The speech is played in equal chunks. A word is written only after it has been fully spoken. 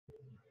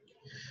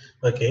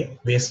Okay,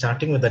 we are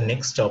starting with the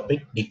next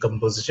topic,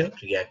 decomposition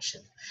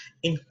reaction.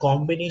 In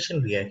combination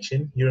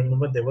reaction, you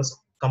remember there was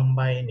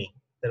combining.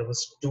 There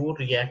was two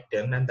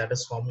reactant and that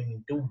is forming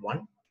into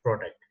one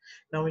product.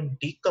 Now in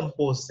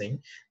decomposing,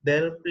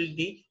 there will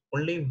be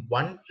only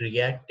one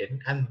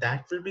reactant and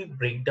that will be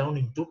break down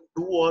into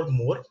two or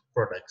more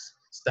products.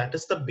 So that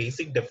is the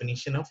basic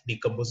definition of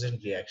decomposition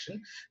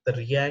reaction. The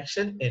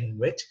reaction in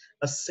which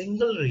a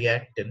single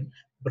reactant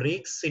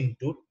breaks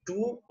into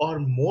two or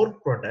more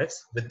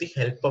products with the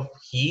help of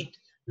heat,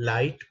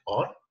 light,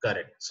 or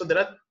current. So there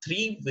are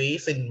three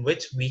ways in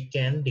which we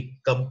can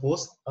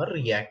decompose a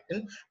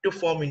reactant to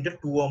form into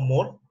two or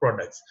more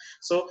products.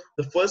 So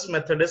the first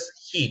method is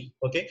heat.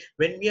 Okay,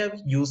 when we are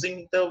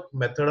using the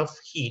method of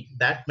heat,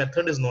 that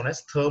method is known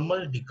as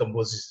thermal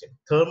decomposition.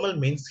 Thermal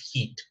means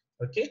heat.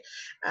 Okay,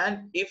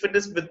 and if it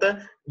is with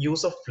the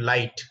use of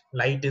light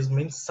is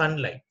means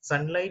sunlight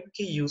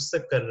के use से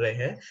कर रहे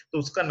हैं तो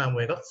उसका नाम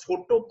होगा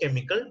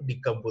photochemical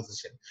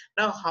decomposition.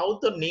 Now how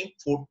the name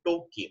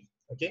photo came?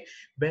 Okay,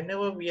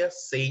 whenever we are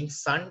saying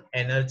sun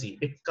energy,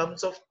 it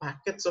comes of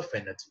packets of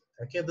energy.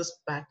 Okay, this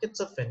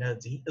packets of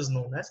energy is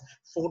known as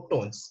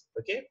photons.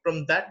 Okay,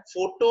 from that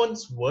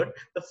photons word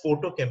the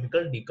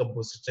photochemical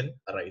decomposition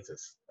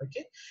arises.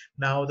 Okay,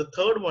 now the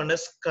third one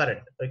is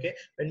current. Okay,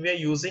 when we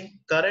are using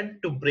current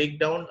to break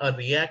down a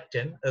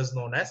reactant is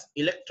known as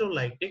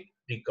electrolytic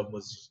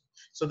decomposition.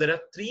 So there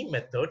are three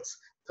methods.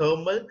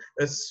 Thermal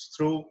is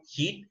through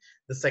heat,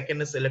 the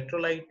second is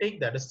electrolytic,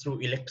 that is through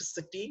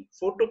electricity,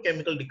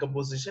 photochemical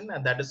decomposition,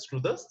 and that is through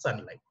the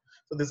sunlight.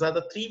 So these are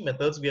the three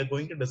methods we are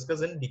going to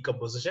discuss in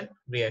decomposition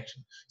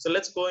reaction. So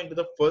let's go into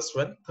the first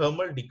one,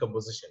 thermal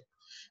decomposition.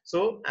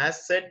 So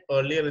as said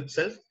earlier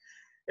itself,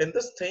 in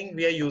this thing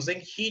we are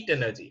using heat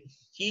energy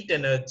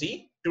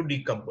to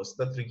decompose.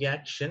 The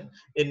reaction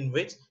in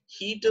which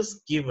heat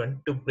is given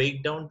to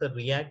break down the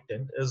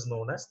reactant is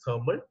known as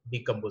thermal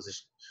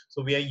decomposition.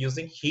 So we are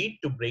using heat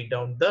to break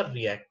down the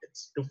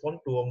reactants to form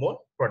two or more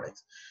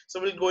products.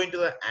 So we'll go into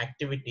the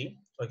activity.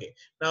 Okay,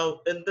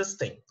 now in this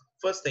thing,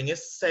 first thing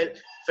is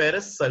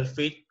ferrous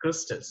sulfate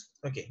crystals.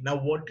 Okay, now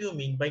what do you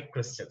mean by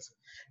crystals?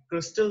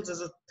 Crystals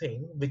is a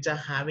thing which are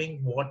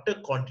having water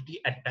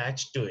quantity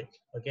attached to it.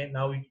 Okay,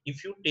 now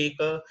if you take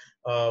a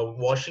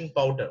washing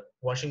powder,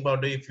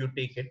 if you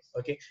take it,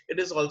 okay, it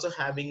is also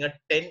having a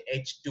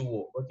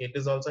 10H2O. Okay, it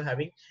is also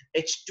having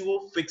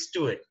H2O fixed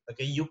to it.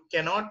 Okay, you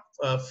cannot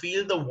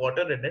feel the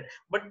water in it,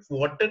 but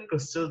water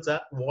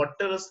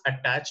is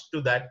attached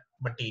to that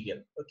material.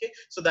 Okay,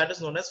 so that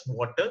is known as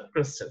water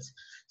crystals.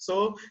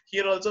 So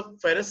here also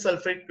ferrous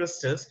sulfate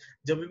crystals,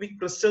 जब भी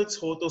crystals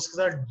हो तो उसके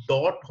साथ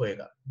dot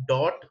होएगा,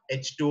 dot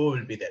H2O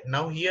will be there.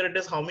 Now here it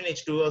is how many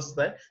H2Os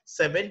there?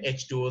 7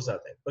 H2Os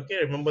are there. Okay,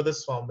 remember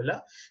this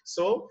formula.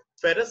 So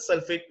ferrous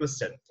sulfate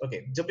crystal,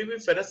 okay, जब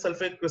भी ferrous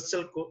sulfate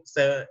crystal को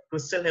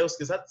crystal है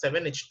उसके साथ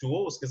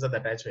 7H2O उसके साथ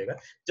attach होएगा.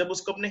 जब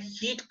उसको अपने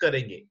heat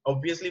करेंगे,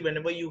 obviously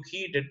whenever you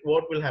heat it,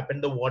 what will happen?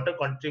 The water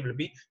quantity will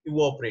be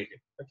evaporated.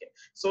 Okay,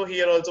 so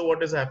here also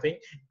what is happening?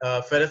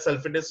 Ferrous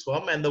sulfate is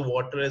formed and the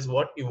water is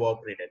what?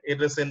 Evaporated.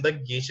 It is in the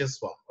gaseous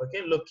form.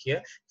 Okay, look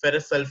here,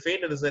 ferrous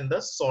sulfate, it is in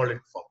the solid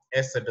form,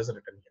 as it is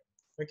written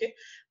here. Okay,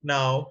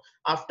 now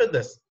after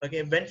this,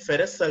 okay, when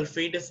ferrous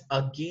sulfate is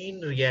again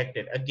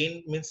reacted,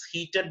 again means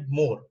heated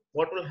more,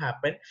 what will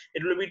happen?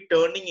 It will be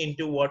turning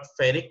into what?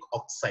 Ferric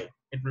oxide.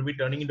 It will be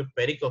turning into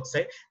ferric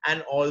oxide,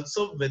 and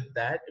also with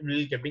that it will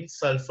be getting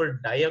sulfur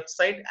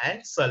dioxide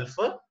and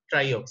sulfur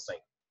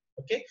trioxide.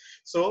 Okay,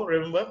 so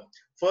remember,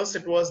 first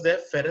it was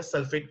the ferrous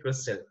sulfate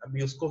crystal.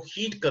 अभी उसको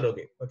heat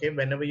करोगे. Okay,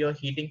 whenever you are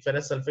heating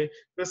ferrous sulfate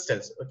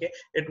crystals, okay,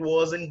 it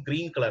was in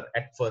green color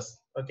at first.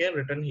 Okay,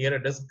 written here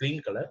it is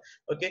green color.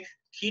 Okay,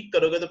 heat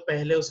करोगे तो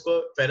पहले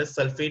उसको ferrous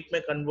sulfate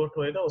में convert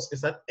होएगा, उसके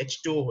साथ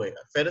H2O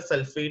होएगा. Ferrous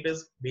sulfate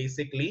is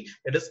basically,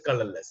 it is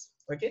colorless.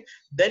 Okay,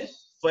 then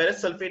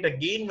ferrous sulfate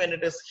again when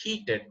it is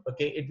heated,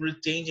 okay, it will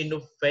change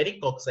into ferric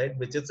oxide,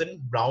 which is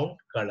in brown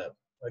color.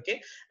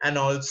 Okay, and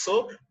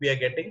also we are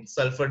getting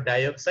sulfur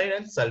dioxide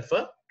and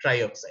sulfur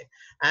trioxide,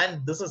 and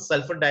this is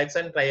sulfur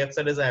dioxide and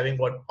trioxide is having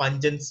what?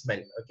 Pungent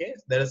smell. Okay,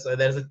 there is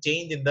a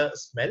change in the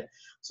smell,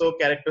 so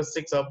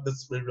characteristics of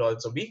this will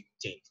also be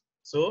changed.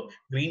 So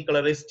green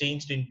color is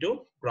changed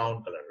into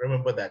brown color,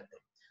 remember that thing.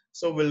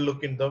 So we'll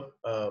look in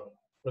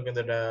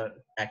the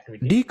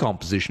activity.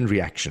 Decomposition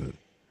reaction.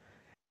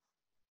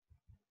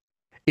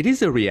 It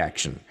is a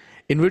reaction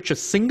in which a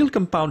single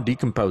compound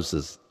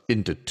decomposes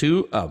into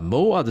two or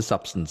more other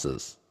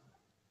substances.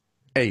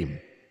 Aim: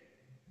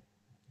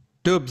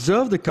 to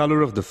observe the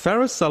color of the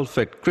ferrous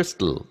sulfate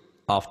crystal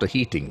after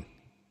heating.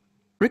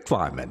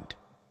 Requirement: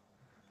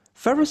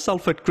 ferrous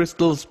sulfate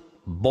crystals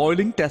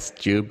boiling test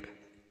tube,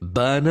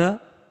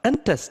 burner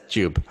and test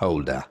tube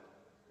holder.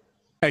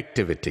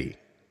 Activity: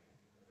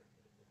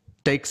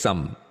 take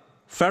some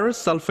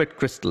ferrous sulfate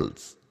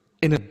crystals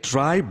in a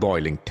dry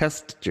boiling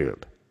test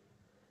tube.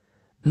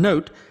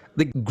 Note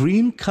the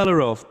green color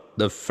of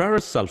the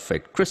ferrous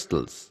sulfate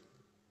crystals.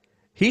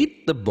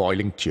 Heat the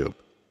boiling tube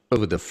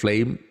over the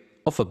flame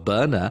of a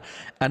burner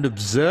and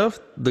observe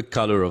the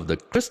color of the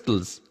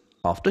crystals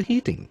after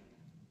heating.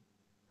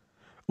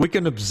 we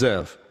can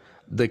observe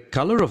the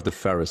color of the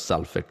ferrous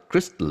sulfate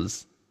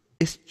crystals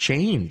is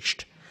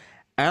changed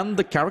and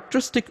the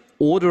characteristic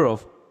odor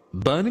of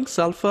burning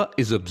sulfur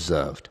is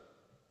observed.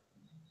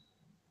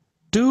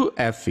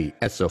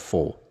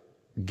 2FeSO4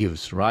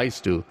 gives rise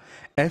to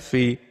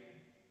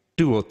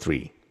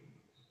Fe2O3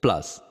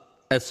 plus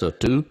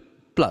SO2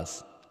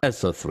 plus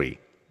SO3.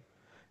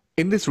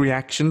 In this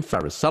reaction,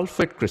 ferrous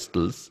sulfate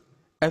crystals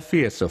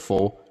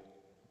FeSO4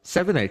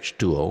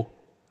 7H2O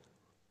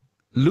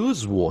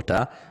lose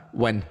water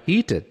when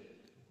heated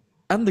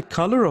and the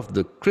color of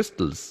the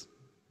crystals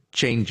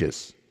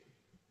changes.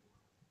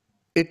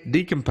 It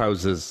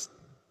decomposes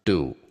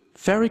to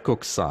ferric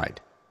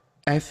oxide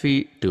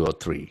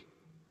Fe2O3,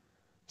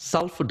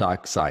 sulfur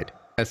dioxide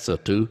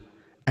SO2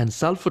 and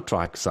sulfur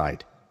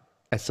trioxide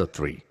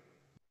SO3.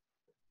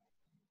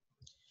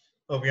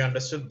 Hope you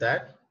understood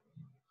that.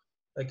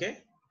 Okay,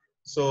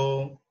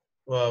 so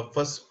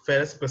first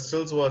ferrous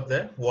crystals were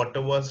there,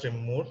 water was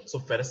removed, so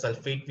ferrous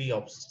sulfate we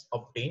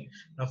obtained.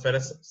 Now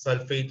ferrous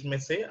sulfate में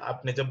से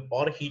आपने जब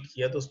और heat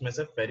किया तो उसमें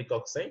से ferric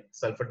oxide,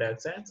 sulfur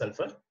dioxide and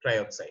sulfur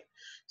trioxide.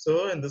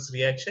 So in this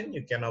reaction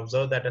you can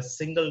observe that a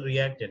single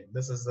reactant,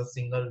 this is the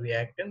single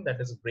reactant that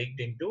is breaked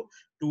into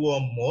two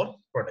or more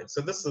products.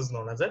 So this is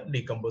known as a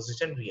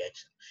decomposition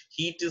reaction.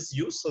 Heat is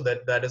used, so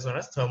that is known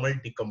as thermal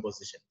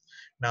decomposition.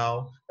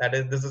 Now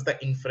this is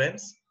the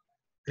inference.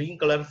 Green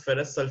color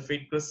ferrous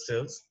sulfate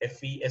crystals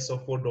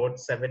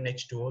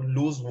FeSO4.7H2O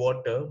lose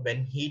water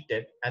when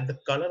heated and the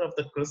color of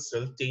the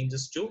crystal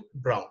changes to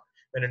brown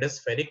when it is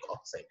ferric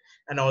oxide.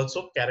 And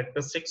also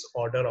characteristics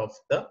order of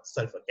the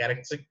sulfur.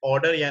 Characteristic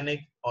order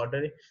yani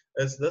order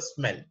is the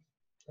smell.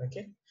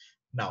 Okay.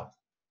 Now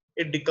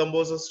it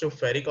decomposes to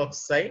ferric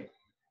oxide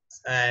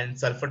and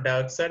sulfur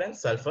dioxide and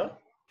sulfur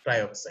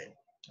trioxide.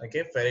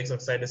 Okay, ferric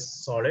oxide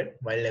is solid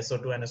while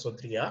SO2 and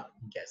SO3 are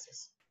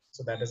gases.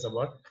 So that is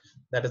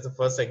the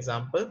first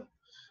example.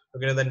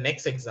 Okay, to the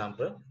next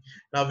example.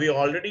 Now we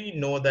already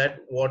know that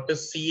what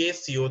is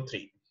CaCO3.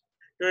 Do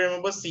you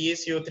remember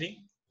CaCO3?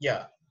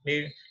 Yeah.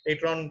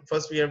 Later on,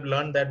 first we have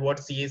learned that what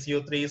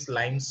CaCO3 is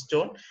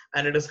limestone,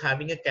 and it is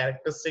having a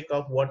characteristic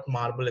of what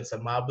marble is. A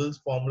marble's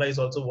formula is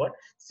also what?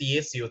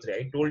 CaCO3.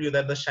 I told you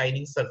that the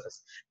shining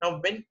surface. Now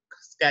when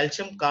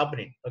calcium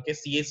carbonate, okay,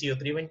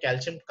 CaCO3, when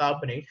calcium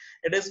carbonate,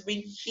 it has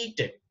been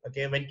heated.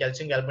 Okay, when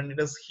calcium carbonate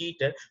is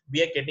heated,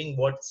 we are getting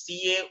what?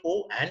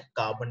 CaO and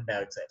carbon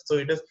dioxide. So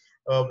it is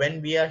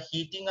when we are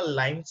heating a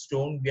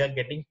limestone, we are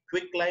getting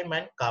quicklime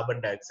and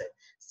carbon dioxide.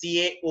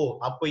 CaO,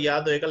 आपको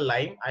याद होगा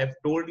lime. I've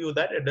told you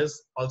that it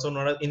is also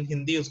known as, in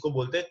Hindi उसको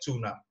बोलते हैं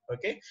चूना.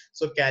 Okay,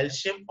 so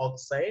calcium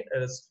oxide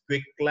is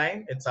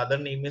quicklime. Its other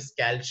name is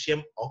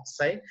calcium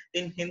oxide.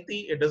 In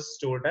Hindi, it is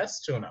stored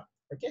as chuna.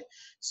 Okay,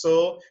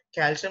 so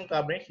calcium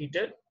carbonate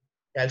heated,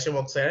 calcium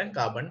oxide and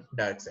carbon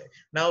dioxide.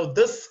 Now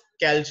this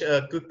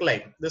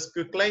quicklime,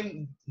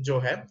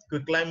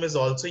 quicklime is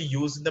also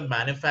used in the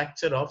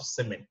manufacture of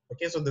cement.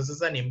 Okay, so this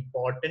is an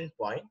important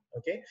point.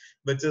 Okay,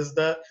 which is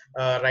the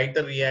write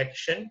the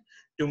reaction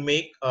to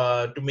make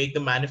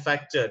the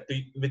manufacture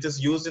which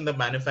is used in the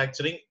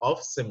manufacturing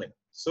of cement.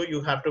 So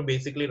you have to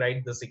basically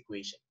write this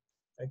equation.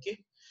 Okay,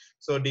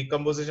 so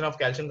decomposition of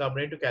calcium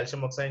carbonate to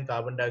calcium oxide and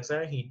carbon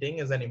dioxide heating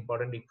is an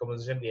important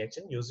decomposition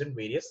reaction used in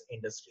various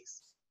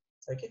industries.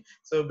 Okay,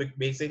 so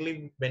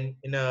basically when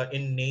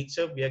in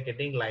nature we are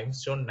getting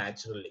limestone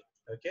naturally.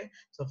 Okay,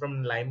 so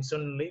from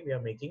limestone only we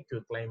are making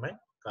quicklime and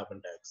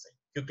carbon dioxide,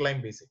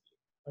 quicklime basically.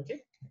 Okay,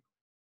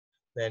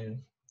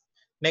 then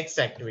next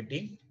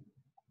activity.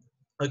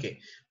 Okay,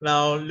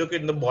 now look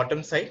at the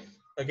bottom side.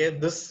 Okay,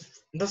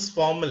 this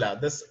formula,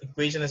 this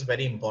equation is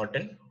very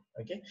important.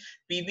 Okay,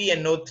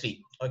 PbNO3.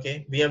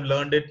 Okay, we have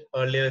learned it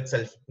earlier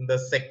itself in the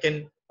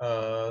second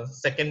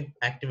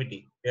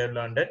activity. We have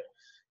learned it.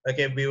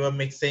 Okay, we were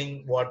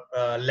mixing what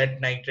lead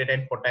nitrate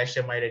and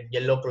potassium iodide,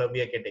 yellow color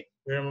we are getting.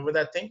 You remember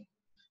that thing?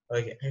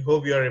 Okay, I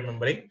hope you are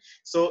remembering.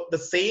 So the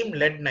same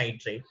lead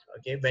nitrate,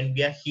 okay, when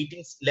we are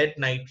heating lead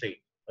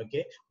nitrate,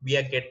 okay, we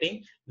are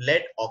getting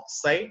lead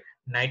oxide,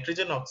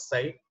 nitrogen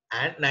oxide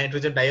and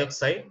nitrogen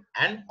dioxide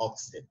and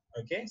oxygen.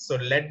 Okay, so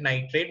lead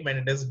nitrate, when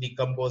it is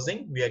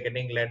decomposing, we are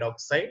getting lead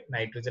oxide,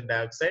 nitrogen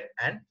dioxide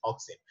and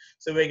oxygen.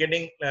 So we are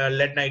getting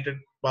lead nitrate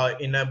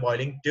in a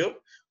boiling tube,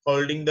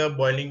 holding the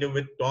boiling tube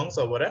with tongs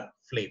over a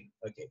flame.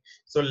 Okay,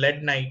 so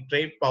lead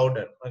nitrate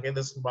powder, okay,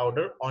 this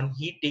powder on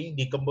heating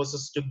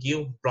decomposes to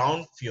give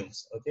brown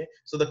fumes. Okay,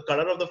 so the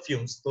color of the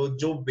fumes, तो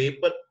जो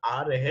vapor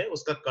आ रहे हैं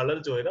उसका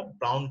color जो है ना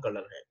brown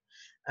color है.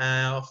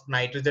 Of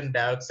nitrogen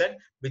dioxide,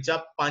 which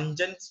are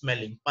pungent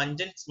smelling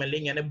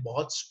यानी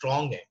बहुत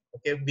strong है.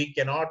 Okay, we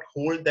cannot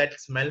hold that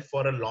smell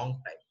for a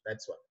long time.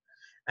 That's why.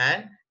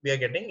 And we are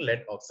getting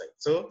lead oxide.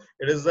 So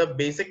it is the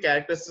basic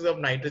characteristics of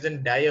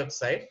nitrogen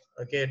dioxide.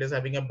 Okay, it is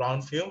having a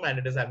brown fume and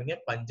it is having a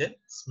pungent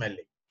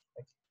smelling.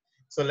 Okay.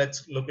 So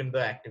let's look into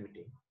the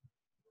activity.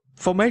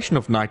 Formation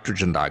of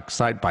nitrogen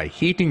dioxide by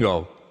heating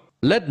of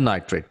lead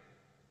nitrate.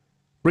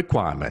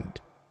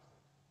 Requirement: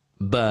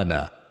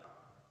 burner,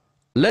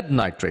 lead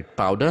nitrate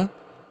powder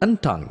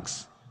and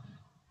tongues.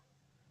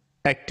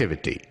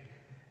 Activity: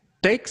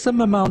 take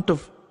some amount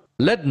of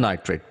lead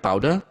nitrate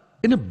powder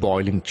in a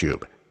boiling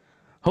tube.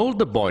 Hold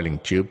the boiling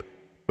tube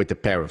with a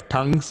pair of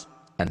tongues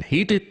and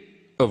heat it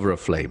over a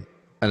flame,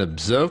 and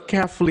observe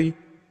carefully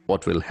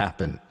what will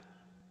happen.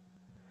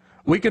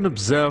 We can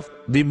observe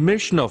the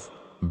emission of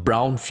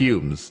brown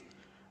fumes.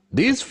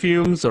 These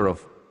fumes are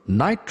of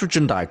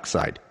nitrogen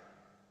dioxide,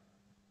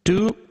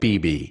 2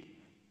 Pb,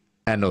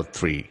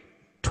 NO3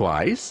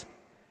 twice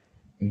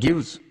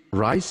gives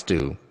rise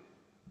to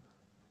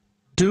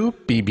 2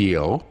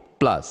 PbO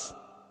plus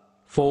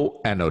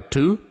 4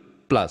 NO2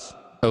 plus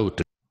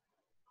O2.